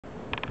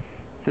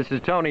This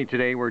is Tony.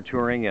 Today we're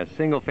touring a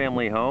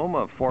single-family home,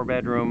 a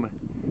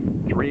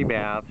 4-bedroom,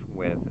 3-bath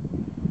with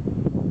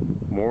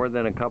more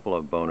than a couple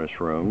of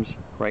bonus rooms.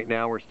 Right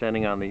now we're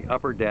standing on the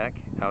upper deck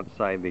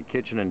outside the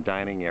kitchen and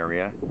dining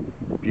area.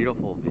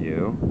 Beautiful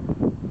view.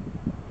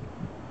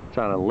 It's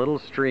on a little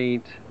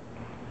street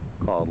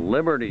called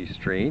Liberty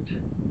Street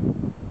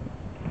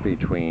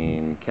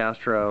between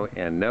Castro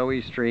and Noe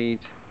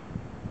Street.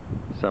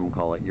 Some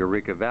call it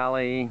Eureka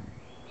Valley.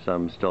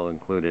 Some still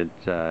include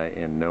it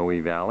in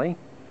Noe Valley.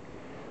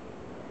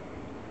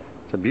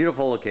 It's a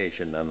beautiful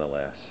location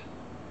nonetheless.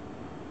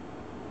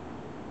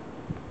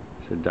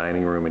 It's a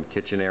dining room and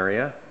kitchen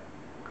area,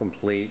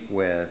 complete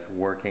with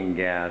working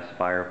gas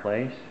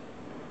fireplace.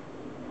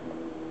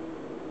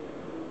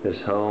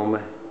 This home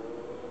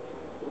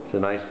is a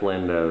nice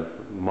blend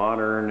of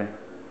modern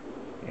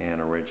and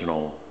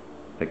original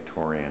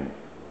Victorian.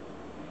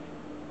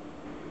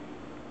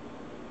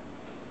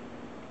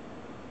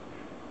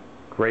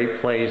 Great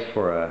place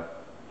for a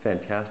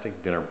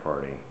fantastic dinner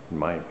party, in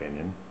my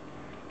opinion.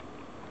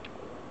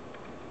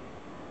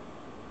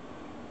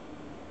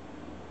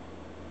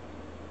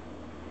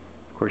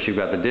 Of course, you've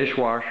got the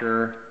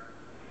dishwasher,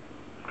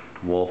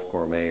 Wolf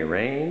Gourmet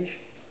range,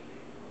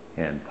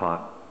 and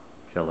pot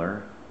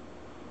filler,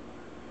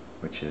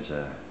 which is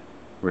a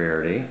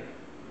rarity.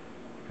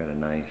 Got a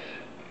nice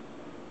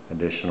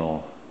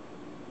additional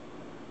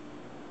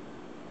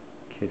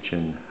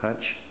kitchen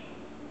hutch.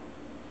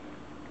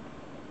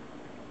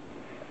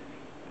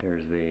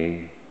 There's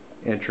the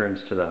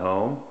entrance to the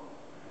home.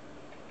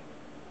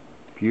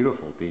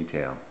 Beautiful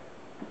detail.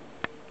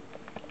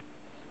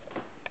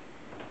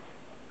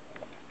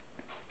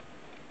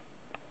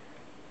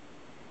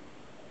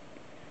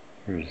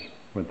 Here's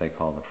what they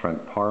call the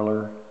front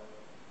parlor.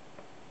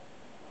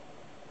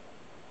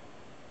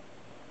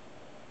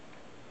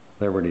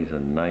 Liberty's a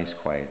nice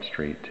quiet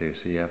street too,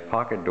 so you have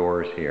pocket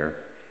doors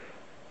here,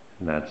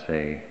 and that's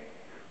a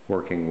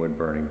working wood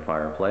burning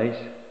fireplace.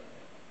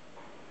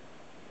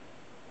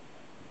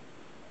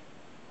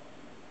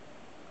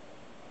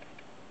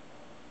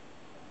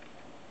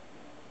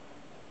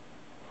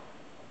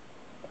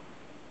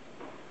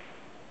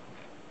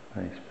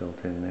 Nice built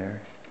in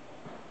there.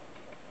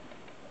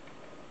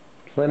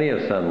 Plenty of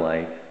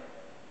sunlight.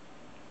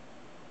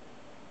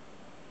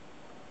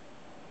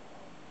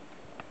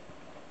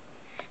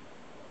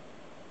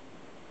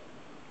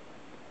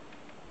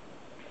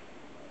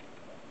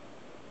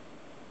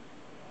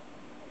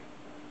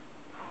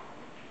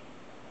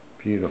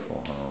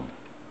 Beautiful home.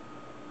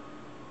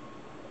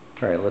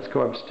 Alright, let's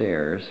go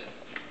upstairs.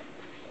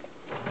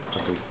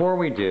 But before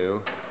we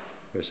do,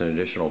 there's an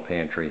additional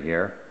pantry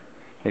here.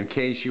 In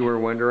case you were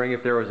wondering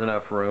if there was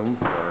enough room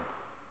for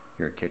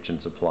your kitchen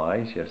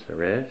supplies, yes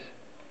there is.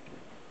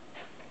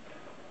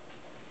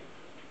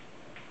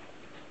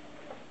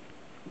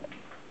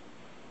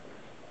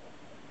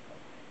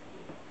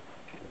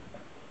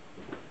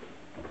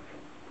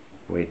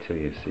 Wait till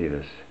you see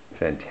this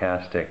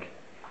fantastic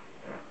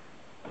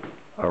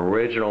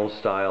original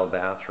style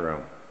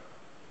bathroom.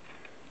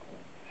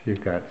 So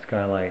you've got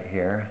skylight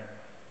here.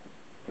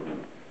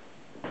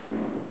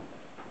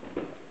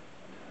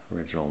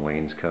 Original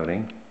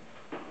wainscoting.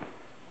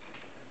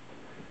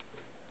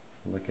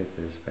 Look at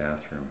this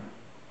bathroom.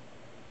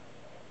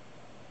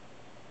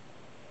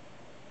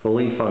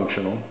 Fully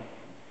functional.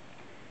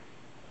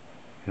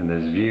 And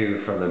this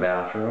view from the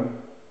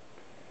bathroom.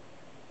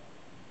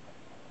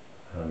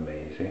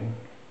 Amazing.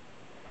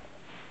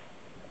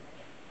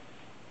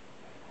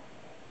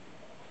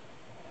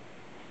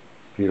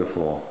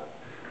 Beautiful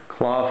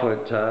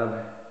clawfoot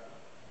tub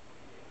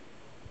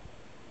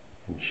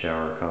and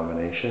shower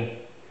combination.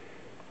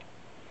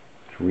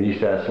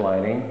 Recessed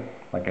lighting,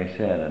 like I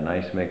said, a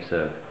nice mix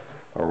of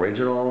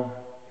original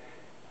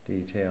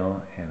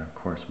detail and of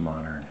course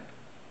modern.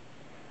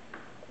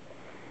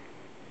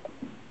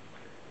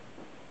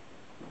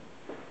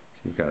 So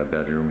you've got a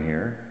bedroom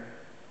here,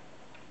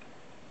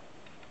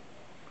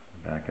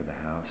 the back of the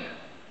house,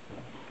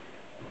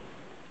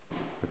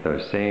 with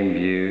those same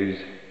views.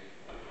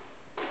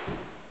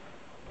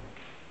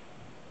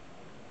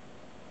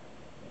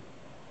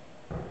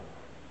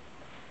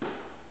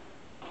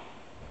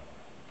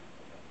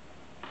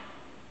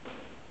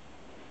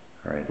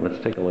 Alright,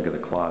 let's take a look at the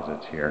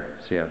closets here.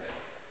 So you have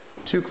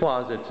two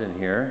closets in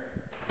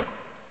here.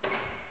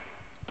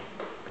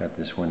 Got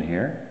this one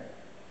here.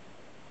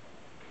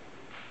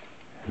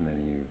 And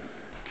then you've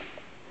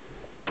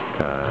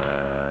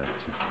got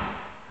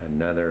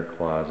another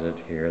closet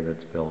here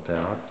that's built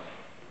out.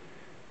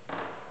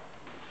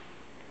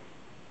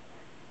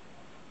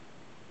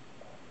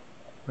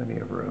 Plenty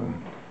of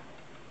room.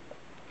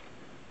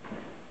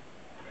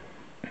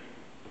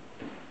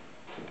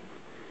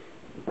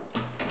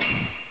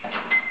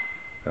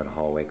 Got a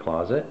hallway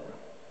closet.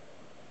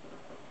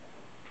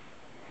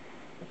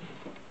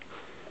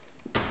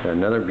 Got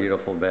another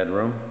beautiful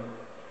bedroom.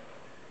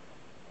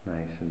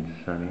 Nice and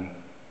sunny.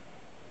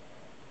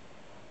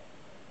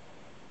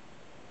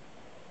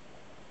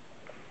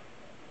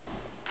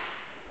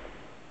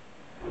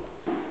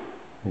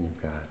 And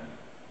you've got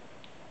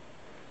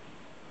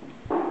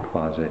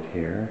closet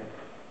here.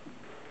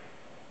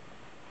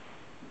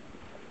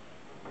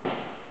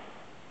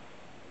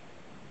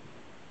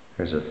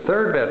 There's a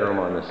third bedroom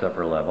on this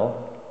upper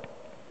level,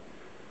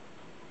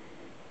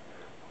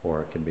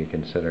 or it could be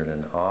considered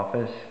an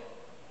office.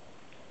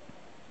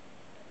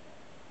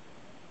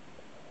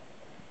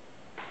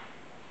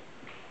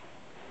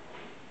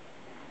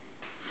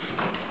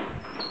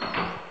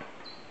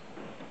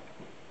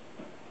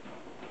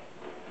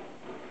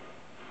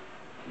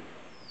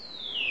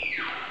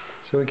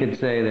 So we could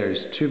say there's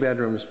 2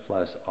 bedrooms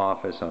plus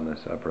office on this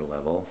upper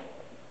level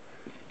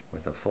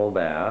with a full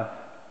bath.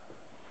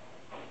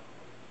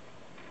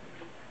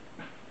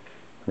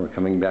 We're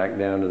coming back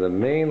down to the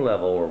main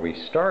level where we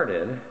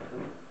started.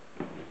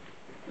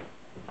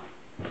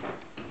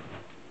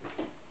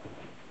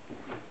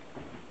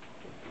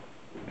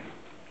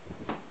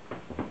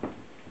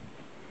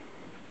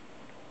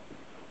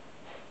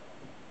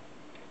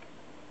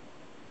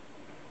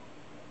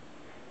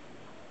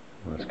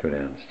 Let's go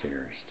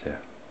downstairs too.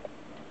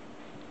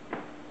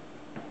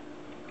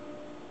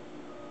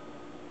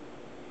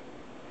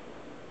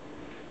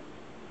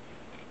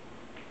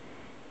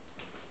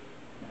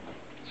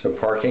 So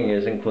parking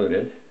is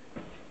included.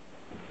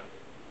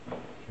 You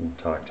can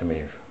talk to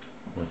me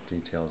with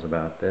details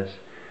about this.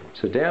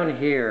 So down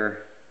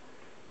here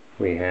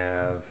we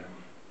have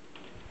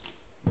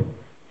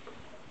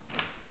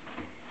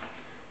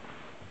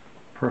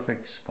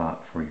perfect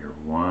spot for your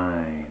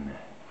wine.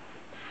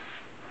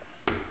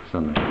 It's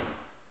on the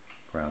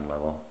ground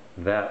level.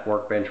 That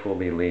workbench will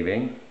be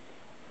leaving.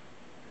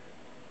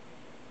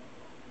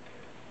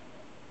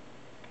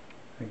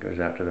 It goes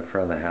out to the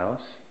front of the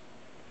house.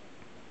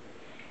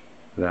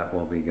 That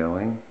will be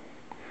going.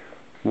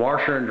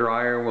 Washer and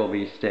dryer will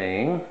be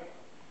staying.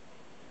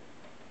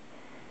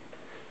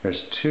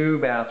 There's 2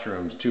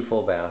 bathrooms, 2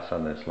 full baths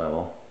on this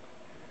level.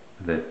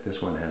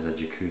 This one has a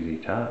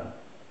jacuzzi tub.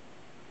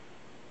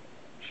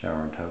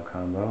 Shower and tub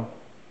combo.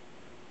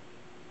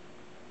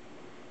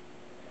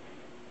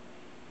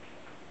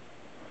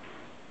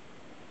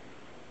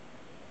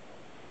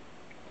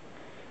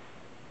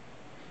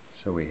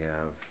 So we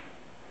have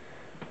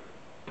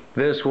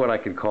this, what I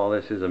could call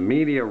this is a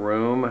media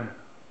room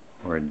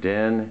or a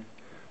den.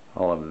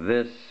 All of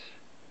this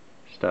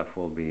stuff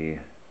will be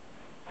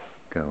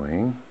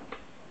going.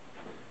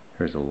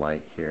 There's a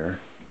light here.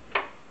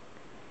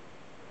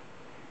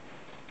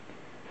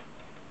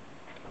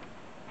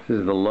 This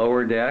is the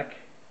lower deck.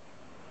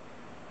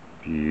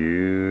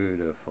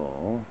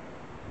 Beautiful.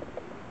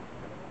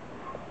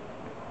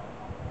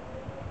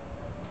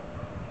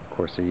 Of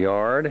course, a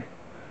yard.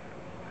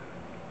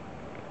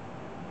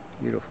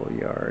 Beautiful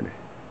yard.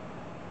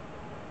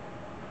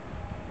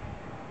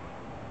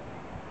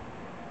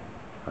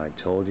 I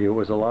told you it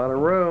was a lot of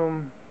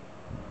room.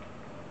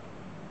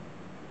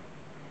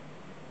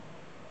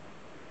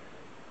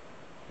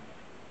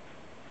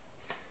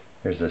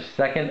 There's a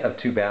second of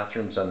 2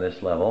 bathrooms on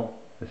this level.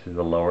 This is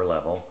the lower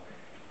level.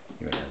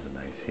 Even has a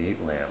nice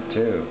heat lamp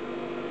too.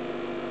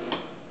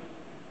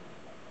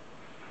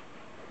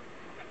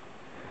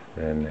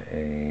 Then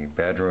a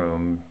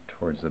bedroom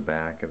towards the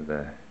back of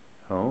the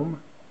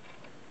home.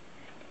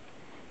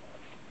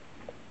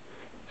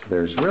 So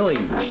there's really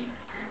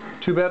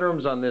 2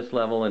 bedrooms on this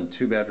level and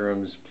 2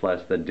 bedrooms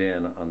plus the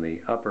den on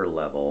the upper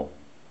level,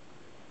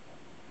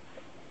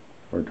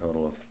 for a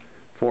total of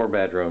 4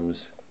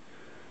 bedrooms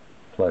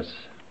plus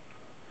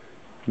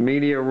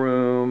media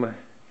room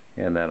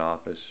and that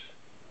office,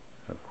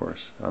 of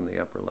course, on the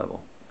upper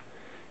level.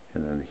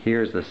 And then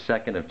here's the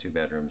second of 2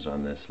 bedrooms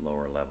on this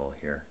lower level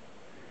here.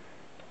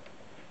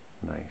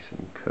 Nice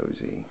and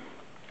cozy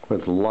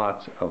with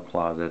lots of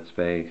closet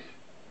space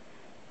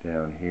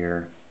down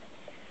here.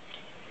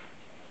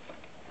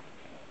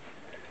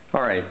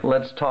 All right,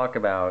 let's talk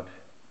about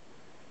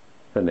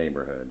the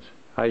neighborhoods.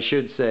 I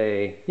should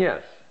say,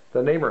 yes,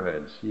 the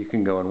neighborhoods. You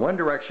can go in one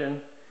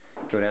direction,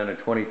 go down to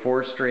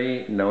 24th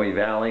Street, Noe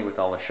Valley with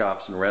all the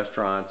shops and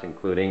restaurants,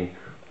 including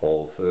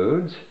Whole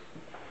Foods.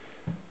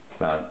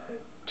 About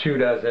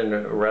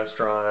 24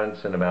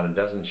 restaurants and about a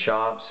dozen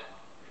shops.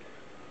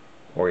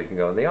 Or you can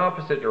go in the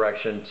opposite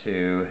direction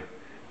to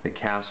the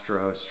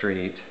Castro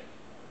Street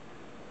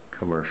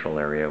commercial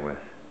area with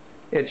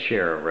its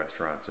share of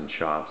restaurants and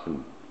shops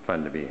and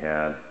fun to be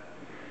had.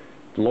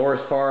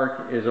 Dolores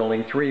Park is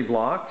only 3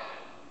 blocks.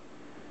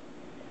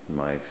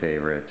 My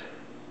favorite.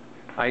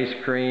 Ice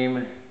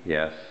cream,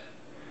 yes.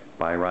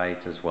 Buy Right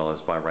as well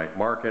as Buy Right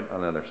Market on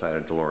the other side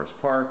of Dolores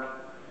Park.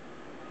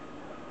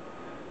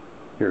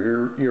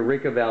 Your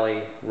Eureka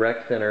Valley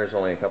Rec Center is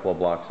only a couple of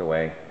blocks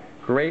away.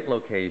 Great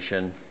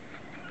location.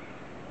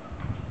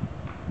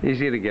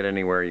 Easy to get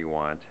anywhere you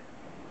want.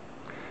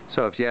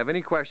 So if you have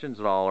any questions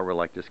at all or would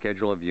like to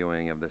schedule a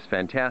viewing of this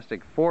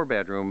fantastic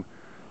 4-bedroom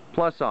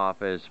plus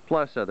office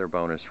plus other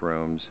bonus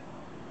rooms,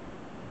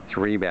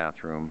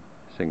 3-bathroom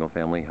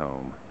single-family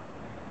home,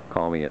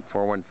 call me at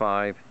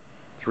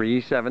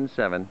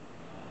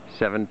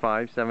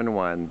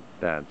 415-377-7571.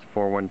 That's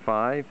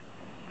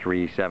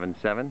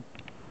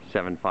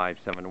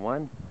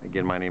 415-377-7571.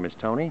 Again, my name is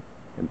Tony,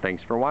 and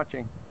thanks for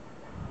watching.